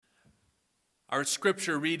Our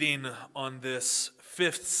scripture reading on this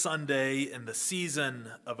fifth Sunday in the season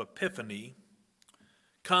of Epiphany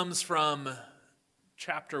comes from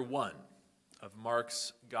chapter 1 of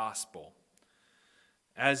Mark's Gospel.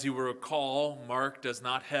 As you will recall, Mark does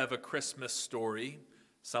not have a Christmas story,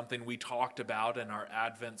 something we talked about in our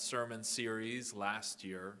Advent sermon series last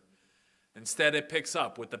year. Instead, it picks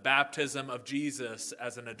up with the baptism of Jesus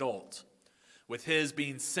as an adult, with his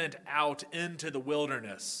being sent out into the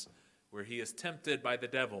wilderness, where he is tempted by the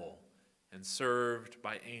devil and served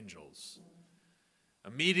by angels.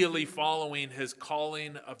 Immediately following his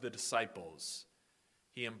calling of the disciples,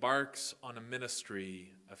 he embarks on a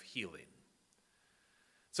ministry of healing.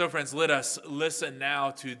 So, friends, let us listen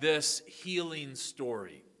now to this healing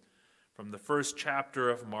story from the first chapter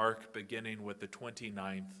of Mark, beginning with the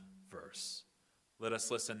 29th verse. Let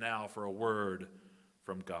us listen now for a word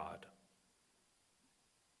from God.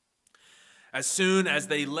 As soon as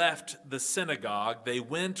they left the synagogue, they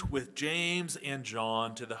went with James and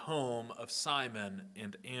John to the home of Simon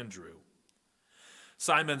and Andrew.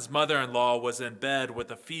 Simon's mother-in-law was in bed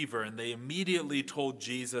with a fever, and they immediately told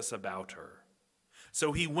Jesus about her.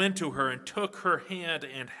 So he went to her and took her hand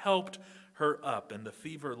and helped her up, and the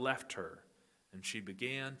fever left her, and she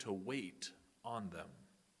began to wait on them.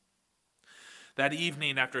 That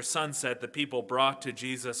evening after sunset, the people brought to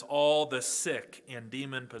Jesus all the sick and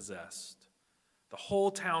demon-possessed. The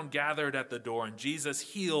whole town gathered at the door, and Jesus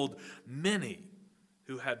healed many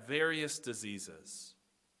who had various diseases.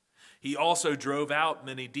 He also drove out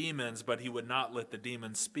many demons, but he would not let the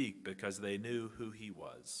demons speak because they knew who he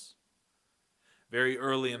was. Very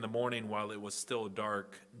early in the morning, while it was still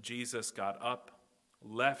dark, Jesus got up,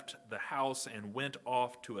 left the house, and went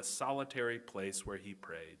off to a solitary place where he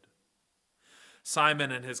prayed.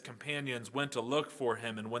 Simon and his companions went to look for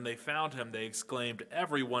him, and when they found him, they exclaimed,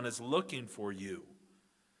 "Everyone is looking for you."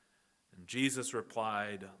 And Jesus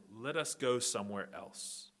replied, "Let us go somewhere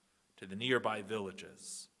else, to the nearby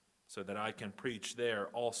villages, so that I can preach there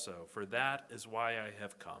also, for that is why I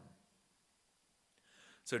have come."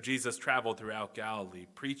 So Jesus traveled throughout Galilee,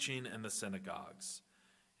 preaching in the synagogues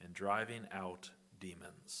and driving out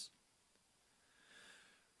demons.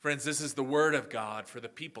 Friends, this is the word of God for the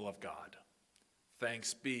people of God.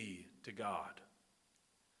 Thanks be to God.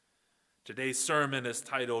 Today's sermon is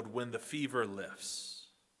titled, "When the Fever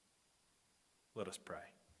Lifts." Let us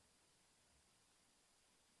pray.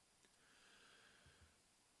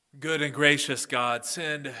 Good and gracious God,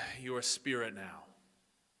 send your Spirit now.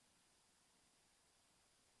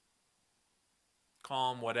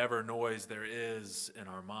 Calm whatever noise there is in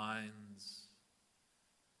our minds.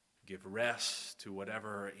 Give rest to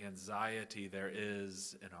whatever anxiety there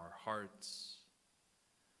is in our hearts.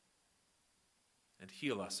 And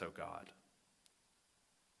heal us, O God.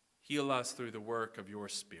 Heal us through the work of your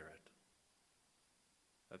Spirit.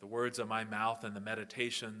 That the words of my mouth and the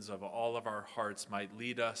meditations of all of our hearts might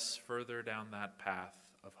lead us further down that path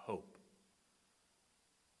of hope.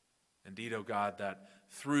 Indeed, O God,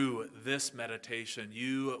 that through this meditation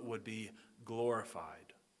you would be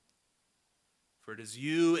glorified. For it is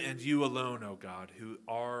you and you alone, O God, who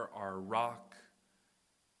are our rock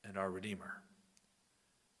and our Redeemer.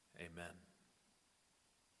 Amen.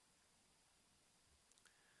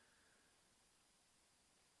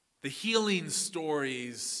 The healing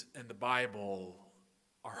stories in the Bible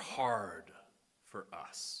are hard for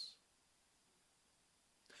us.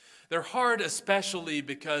 They're hard especially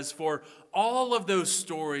because for all of those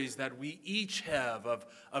stories that we each have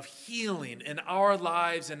of healing in our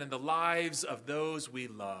lives and in the lives of those we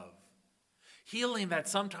love, healing that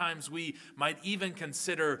sometimes we might even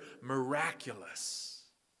consider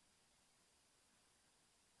miraculous,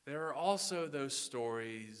 there are also those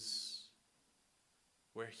stories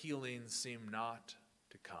where healing seemed not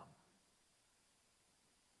to come.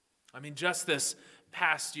 I mean, just this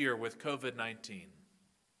past year with COVID-19,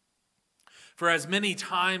 for as many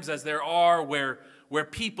times as there are where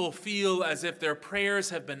people feel as if their prayers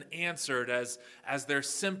have been answered as their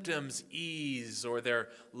symptoms ease or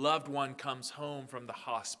their loved one comes home from the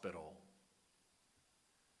hospital,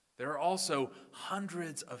 there are also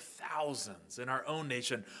hundreds of thousands in our own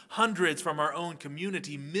nation, hundreds from our own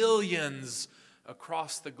community, millions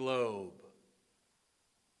across the globe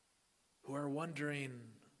who are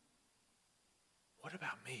wondering, what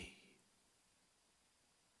about me?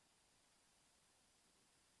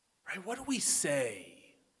 Right? What do we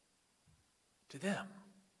say to them?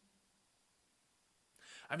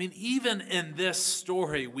 I mean, even in this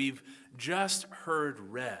story we've just heard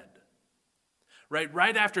read,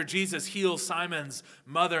 Right after Jesus heals Simon's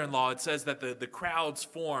mother-in-law, it says that the crowds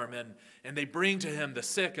form and they bring to him the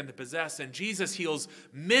sick and the possessed, and Jesus heals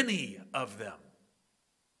many of them.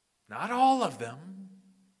 Not all of them,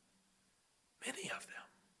 many of them.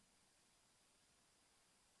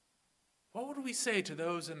 What would we say to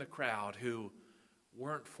those in the crowd who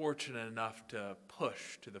weren't fortunate enough to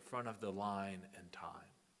push to the front of the line in time?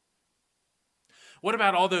 What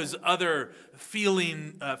about all those other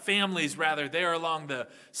families there along the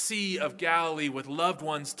Sea of Galilee with loved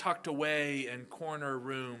ones tucked away in corner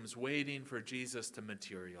rooms waiting for Jesus to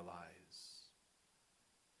materialize?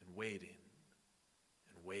 And waiting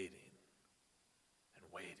and waiting and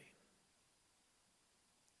waiting.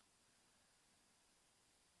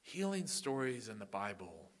 Healing stories in the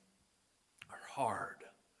Bible are hard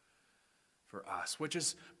for us, which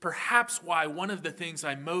is perhaps why one of the things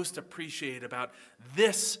I most appreciate about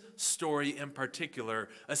this story in particular,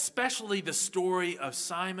 especially the story of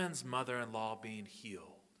Simon's mother-in-law being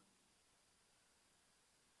healed,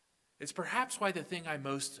 it's perhaps why the thing I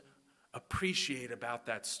most appreciate about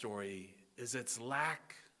that story is its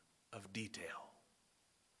lack of detail.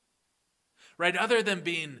 Right? Other than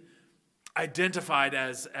being identified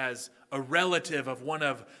as a relative of one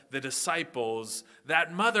of the disciples,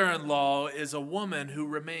 that mother-in-law is a woman who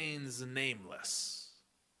remains nameless,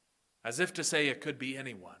 as if to say it could be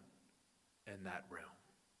anyone in that room.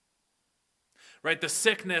 Right? The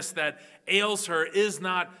sickness that ails her is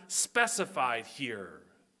not specified here.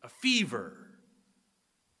 A fever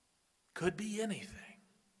could be anything.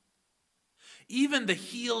 Even the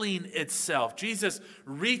healing itself, Jesus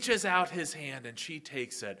reaches out his hand and she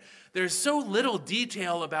takes it. There's so little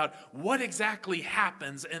detail about what exactly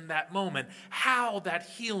happens in that moment, how that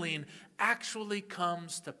healing actually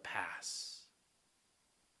comes to pass.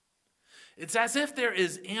 It's as if there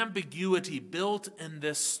is ambiguity built in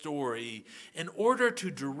this story in order to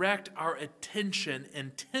direct our attention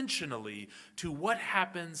intentionally to what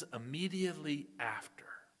happens immediately after.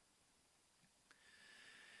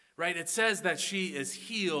 Right? It says that she is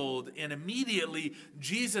healed, and immediately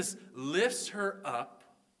Jesus lifts her up.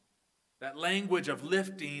 That language of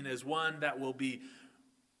lifting is one that will be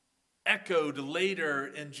echoed later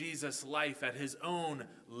in Jesus' life at his own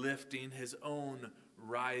lifting, his own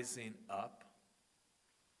rising up.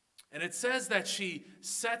 And it says that she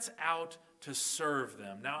sets out to serve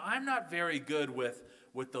them. Now, I'm not very good with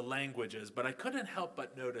the languages, but I couldn't help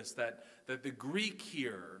but notice that the Greek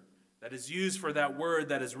here that is used for that word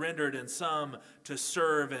that is rendered in some to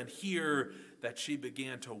serve, and here that she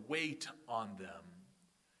began to wait on them.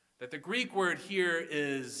 That the Greek word here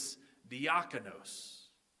is diakonos,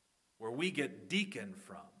 where we get deacon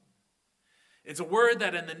from. It's a word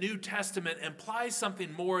that in the New Testament implies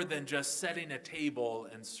something more than just setting a table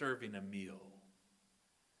and serving a meal.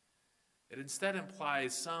 It instead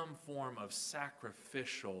implies some form of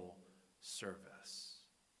sacrificial service.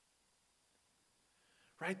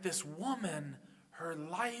 Right? This woman, her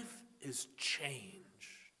life is changed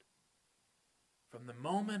from the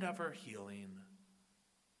moment of her healing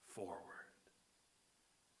forward.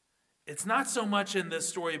 It's not so much in this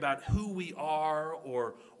story about who we are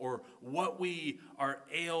or what we are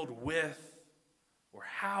ailed with or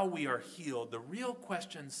how we are healed. The real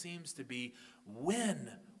question seems to be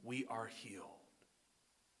when we are healed.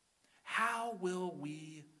 How will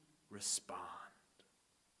we respond?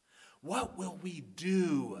 What will we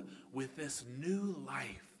do with this new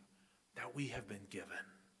life that we have been given?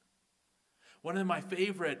 One of my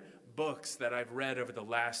favorite books that I've read over the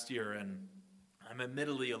last year, and I'm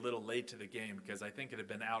admittedly a little late to the game because I think it had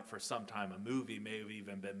been out for some time. A movie may have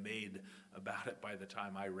even been made about it by the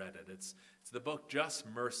time I read it. It's the book Just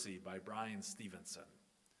Mercy by Bryan Stevenson.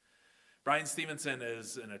 Bryan Stevenson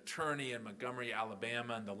is an attorney in Montgomery,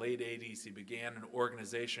 Alabama. In the late 80s, he began an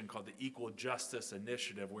organization called the Equal Justice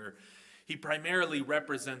Initiative, where he primarily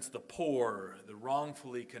represents the poor, the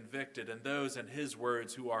wrongfully convicted, and those, in his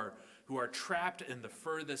words, who are trapped in the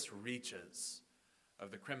furthest reaches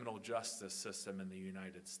of the criminal justice system in the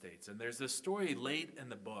United States. And there's this story late in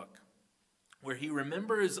the book where he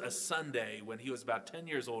remembers a Sunday when he was about 10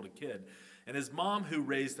 years old, a kid, and his mom, who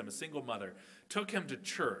raised him, a single mother, took him to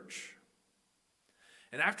church.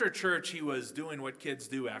 And after church, he was doing what kids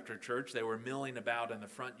do after church. They were milling about in the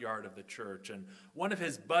front yard of the church. And one of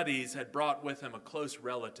his buddies had brought with him a close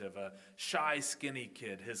relative, a shy, skinny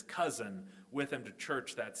kid, his cousin, with him to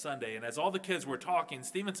church that Sunday. And as all the kids were talking,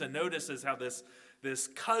 Stevenson notices how this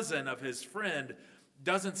cousin of his friend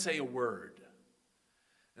doesn't say a word.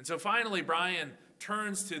 And so finally, Bryan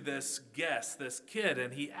turns to this guest, this kid,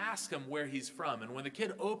 and he asks him where he's from. And when the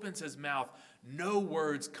kid opens his mouth, no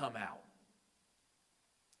words come out.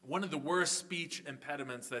 One of the worst speech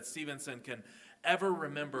impediments that Stevenson can ever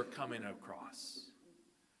remember coming across.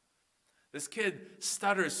 This kid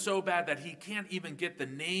stutters so bad that he can't even get the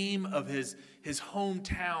name of his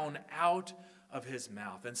hometown out of his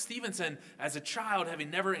mouth. And Stevenson, as a child, having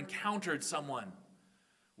never encountered someone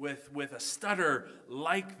with a stutter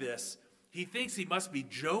like this, he thinks he must be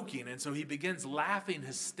joking, and so he begins laughing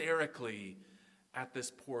hysterically at this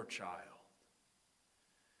poor child.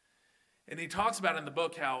 And he talks about in the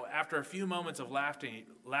book how after a few moments of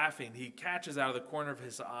laughing, he catches out of the corner of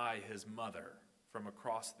his eye his mother from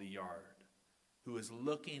across the yard, who is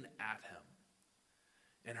looking at him.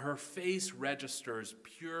 And her face registers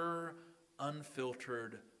pure,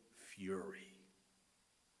 unfiltered fury.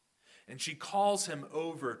 And she calls him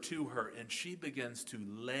over to her, and she begins to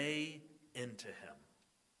lay into him.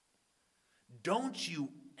 Don't you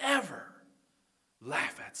ever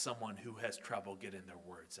laugh at someone who has trouble getting their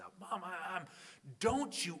words out. Mom,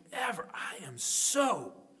 don't you ever. I am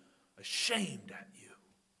so ashamed at you.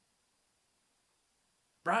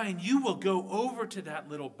 Brian, you will go over to that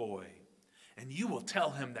little boy and you will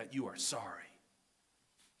tell him that you are sorry.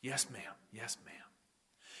 Yes, ma'am. Yes, ma'am.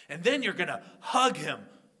 And then you're going to hug him.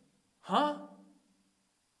 Huh?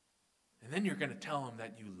 And then you're going to tell him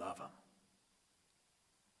that you love him.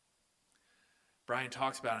 Brian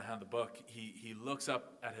talks about how in the book he looks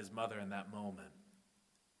up at his mother in that moment,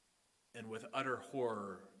 and with utter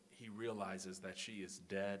horror, he realizes that she is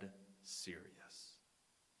dead serious.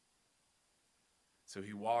 So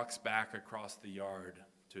he walks back across the yard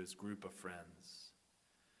to his group of friends,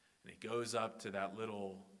 and he goes up to that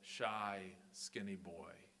little shy, skinny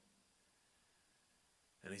boy,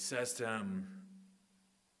 and he says to him,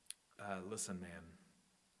 listen, man,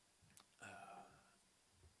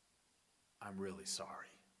 I'm really sorry.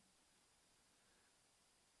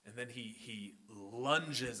 And then he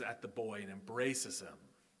lunges at the boy and embraces him.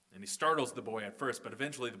 And he startles the boy at first, but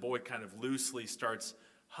eventually the boy kind of loosely starts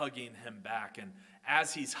hugging him back. And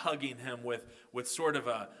as he's hugging him with sort of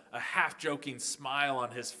a half-joking smile on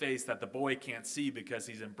his face that the boy can't see because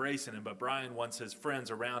he's embracing him, but Brian wants his friends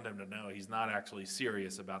around him to know he's not actually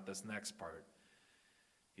serious about this next part.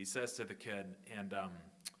 He says to the kid, and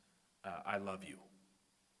I love you.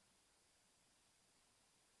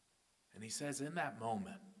 And he says in that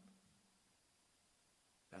moment,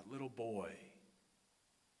 that little boy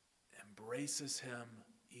embraces him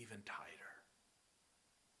even tighter.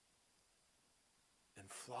 And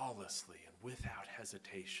flawlessly and without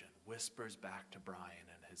hesitation whispers back to Brian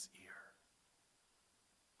in his ear,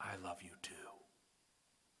 I love you too.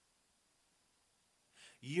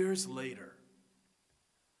 Years later,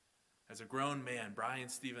 as a grown man, Brian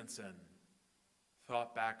Stevenson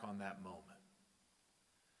thought back on that moment.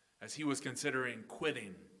 As he was considering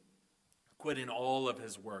quitting all of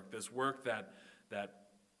his work, this work that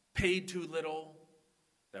paid too little,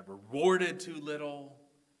 that rewarded too little,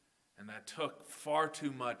 and that took far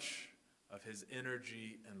too much of his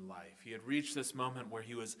energy and life. He had reached this moment where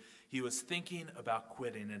he was thinking about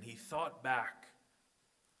quitting, and he thought back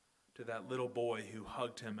to that little boy who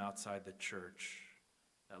hugged him outside the church.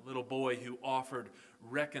 That little boy who offered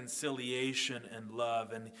reconciliation and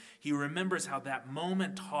love. And he remembers how that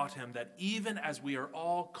moment taught him that even as we are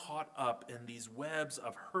all caught up in these webs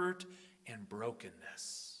of hurt and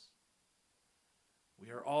brokenness, we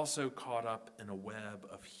are also caught up in a web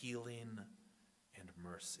of healing and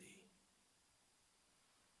mercy.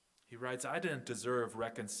 He writes, I didn't deserve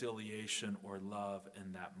reconciliation or love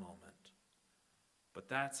in that moment, but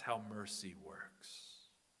that's how mercy works.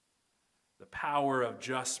 The power of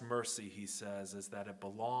just mercy, he says, is that it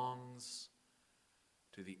belongs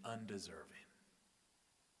to the undeserving.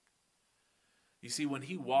 You see, when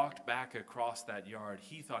he walked back across that yard,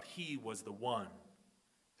 he thought he was the one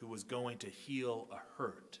who was going to heal a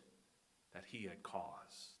hurt that he had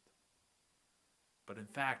caused. But in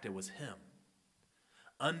fact, it was him,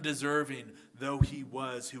 undeserving though he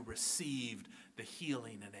was, who received the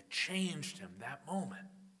healing, and it changed him that moment.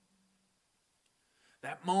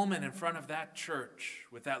 That moment in front of that church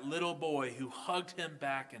with that little boy who hugged him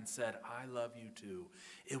back and said, I love you too.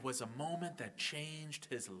 It was a moment that changed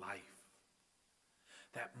his life.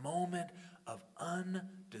 That moment of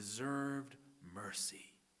undeserved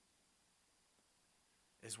mercy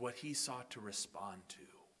is what he sought to respond to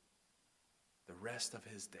the rest of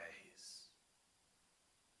his days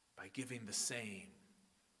by giving the same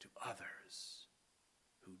to others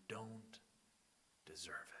who don't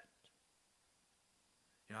deserve it.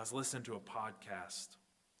 I was listening to a podcast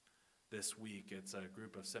this week. It's a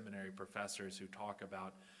group of seminary professors who talk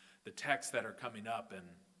about the texts that are coming up.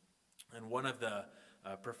 And one of the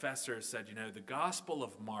professors said, the Gospel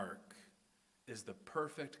of Mark is the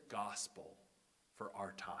perfect gospel for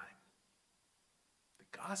our time.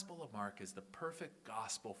 The Gospel of Mark is the perfect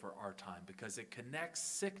gospel for our time because it connects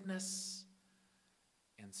sickness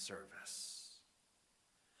and service.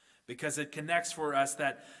 Because it connects for us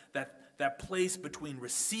that place between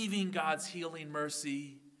receiving God's healing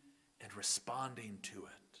mercy and responding to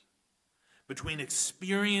it. Between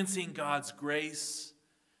experiencing God's grace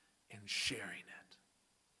and sharing it.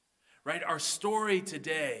 Right? Our story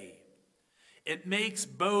today, it makes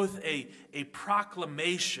both a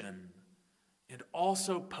proclamation and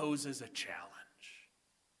also poses a challenge.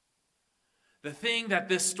 The thing that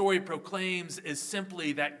this story proclaims is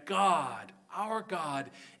simply that God, our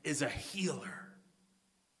God, is a healer.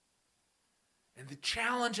 And the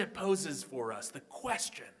challenge it poses for us, the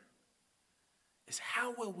question, is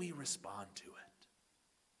how will we respond to it?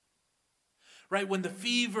 Right, when the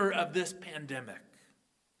fever of this pandemic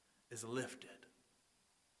is lifted,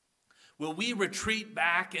 will we retreat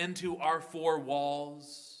back into our four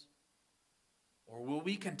walls? Or will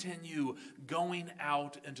we continue going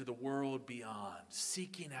out into the world beyond,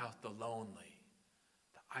 seeking out the lonely,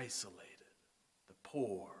 the isolated, the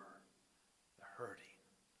poor, the hurting?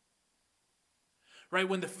 Right,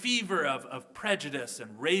 when the fever of prejudice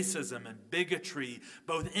and racism and bigotry,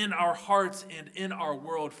 both in our hearts and in our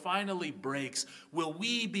world, finally breaks, will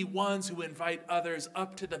we be ones who invite others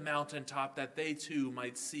up to the mountaintop that they too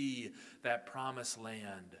might see that promised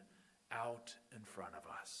land out in front of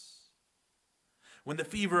us? When the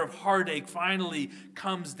fever of heartache finally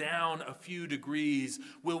comes down a few degrees,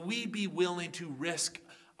 will we be willing to risk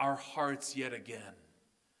our hearts yet again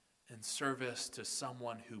in service to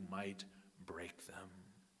someone who might break them?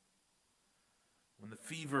 When the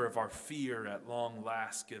fever of our fear at long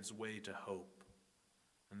last gives way to hope,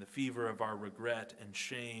 and the fever of our regret and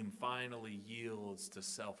shame finally yields to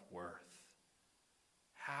self-worth,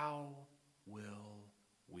 how will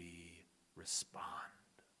we respond?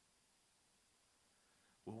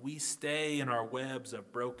 Will we stay in our webs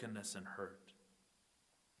of brokenness and hurt?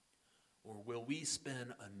 Or will we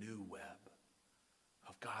spin a new web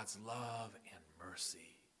of God's love and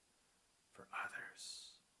mercy for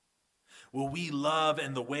others? Will we love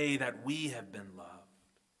in the way that we have been loved?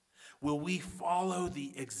 Will we follow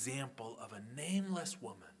the example of a nameless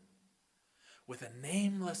woman with a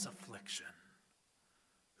nameless affliction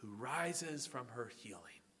who rises from her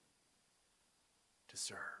healing to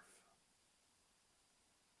serve?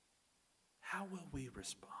 How will we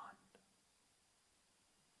respond?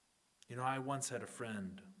 You know, I once had a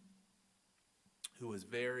friend who was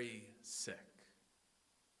very sick.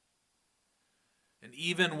 And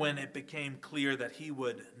even when it became clear that he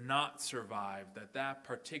would not survive, that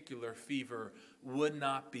particular fever would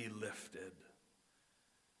not be lifted,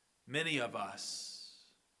 many of us,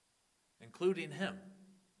 including him,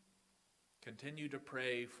 continued to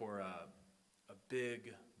pray for a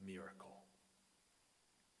big miracle.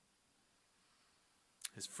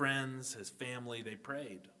 His friends, his family, they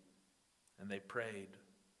prayed, and they prayed.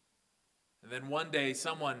 And then one day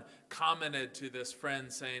someone commented to this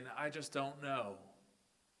friend saying, "I just don't know.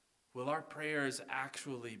 Will our prayers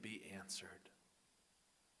actually be answered?"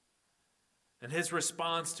 And his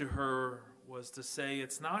response to her was to say,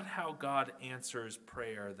 it's not how God answers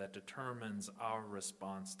prayer that determines our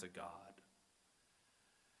response to God.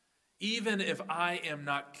 Even if I am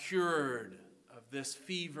not cured of this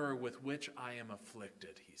fever with which I am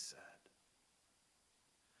afflicted, he said,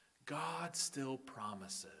 God still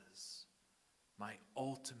promises my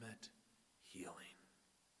ultimate healing.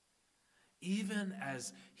 Even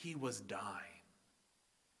as he was dying,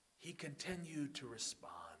 he continued to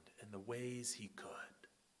respond in the ways he could.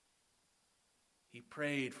 He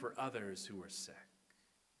prayed for others who were sick.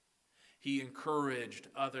 He encouraged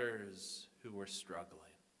others who were struggling.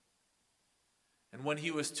 And when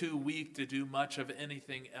he was too weak to do much of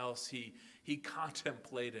anything else, he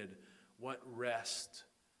contemplated what rest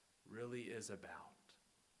really is about.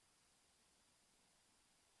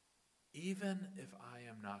 Even if I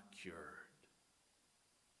am not cured,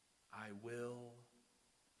 I will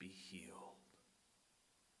be healed.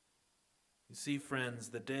 You see, friends,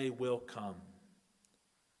 the day will come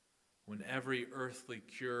when every earthly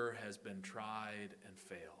cure has been tried and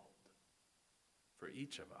failed for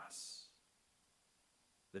each of us.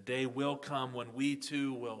 The day will come when we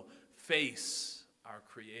too will face our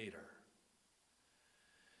Creator.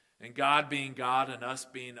 And God being God and us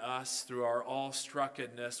being us, through our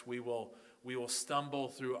awestruckenness, we will stumble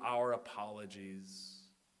through our apologies.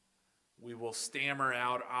 We will stammer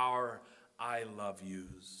out our I love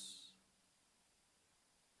yous.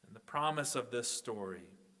 And the promise of this story,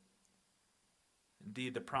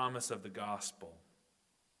 indeed the promise of the gospel,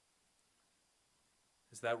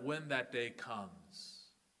 is that when that day comes,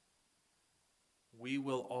 we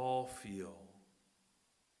will all feel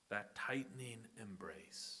that tightening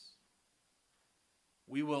embrace.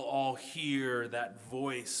 We will all hear that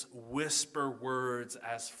voice whisper words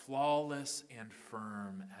as flawless and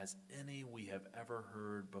firm as any we have ever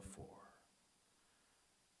heard before.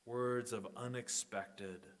 Words of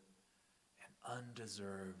unexpected and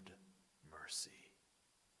undeserved mercy.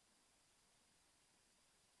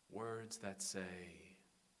 Words that say,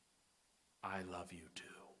 I love you too.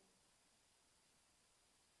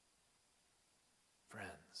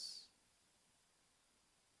 Friends,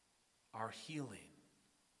 our healing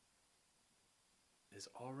is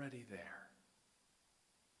already there.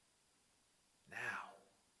 Now,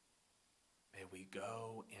 may we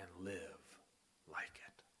go and live like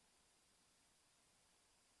it.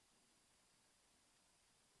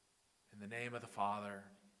 In the name of the Father,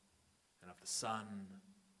 and of the Son,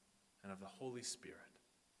 and of the Holy Spirit,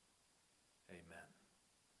 amen.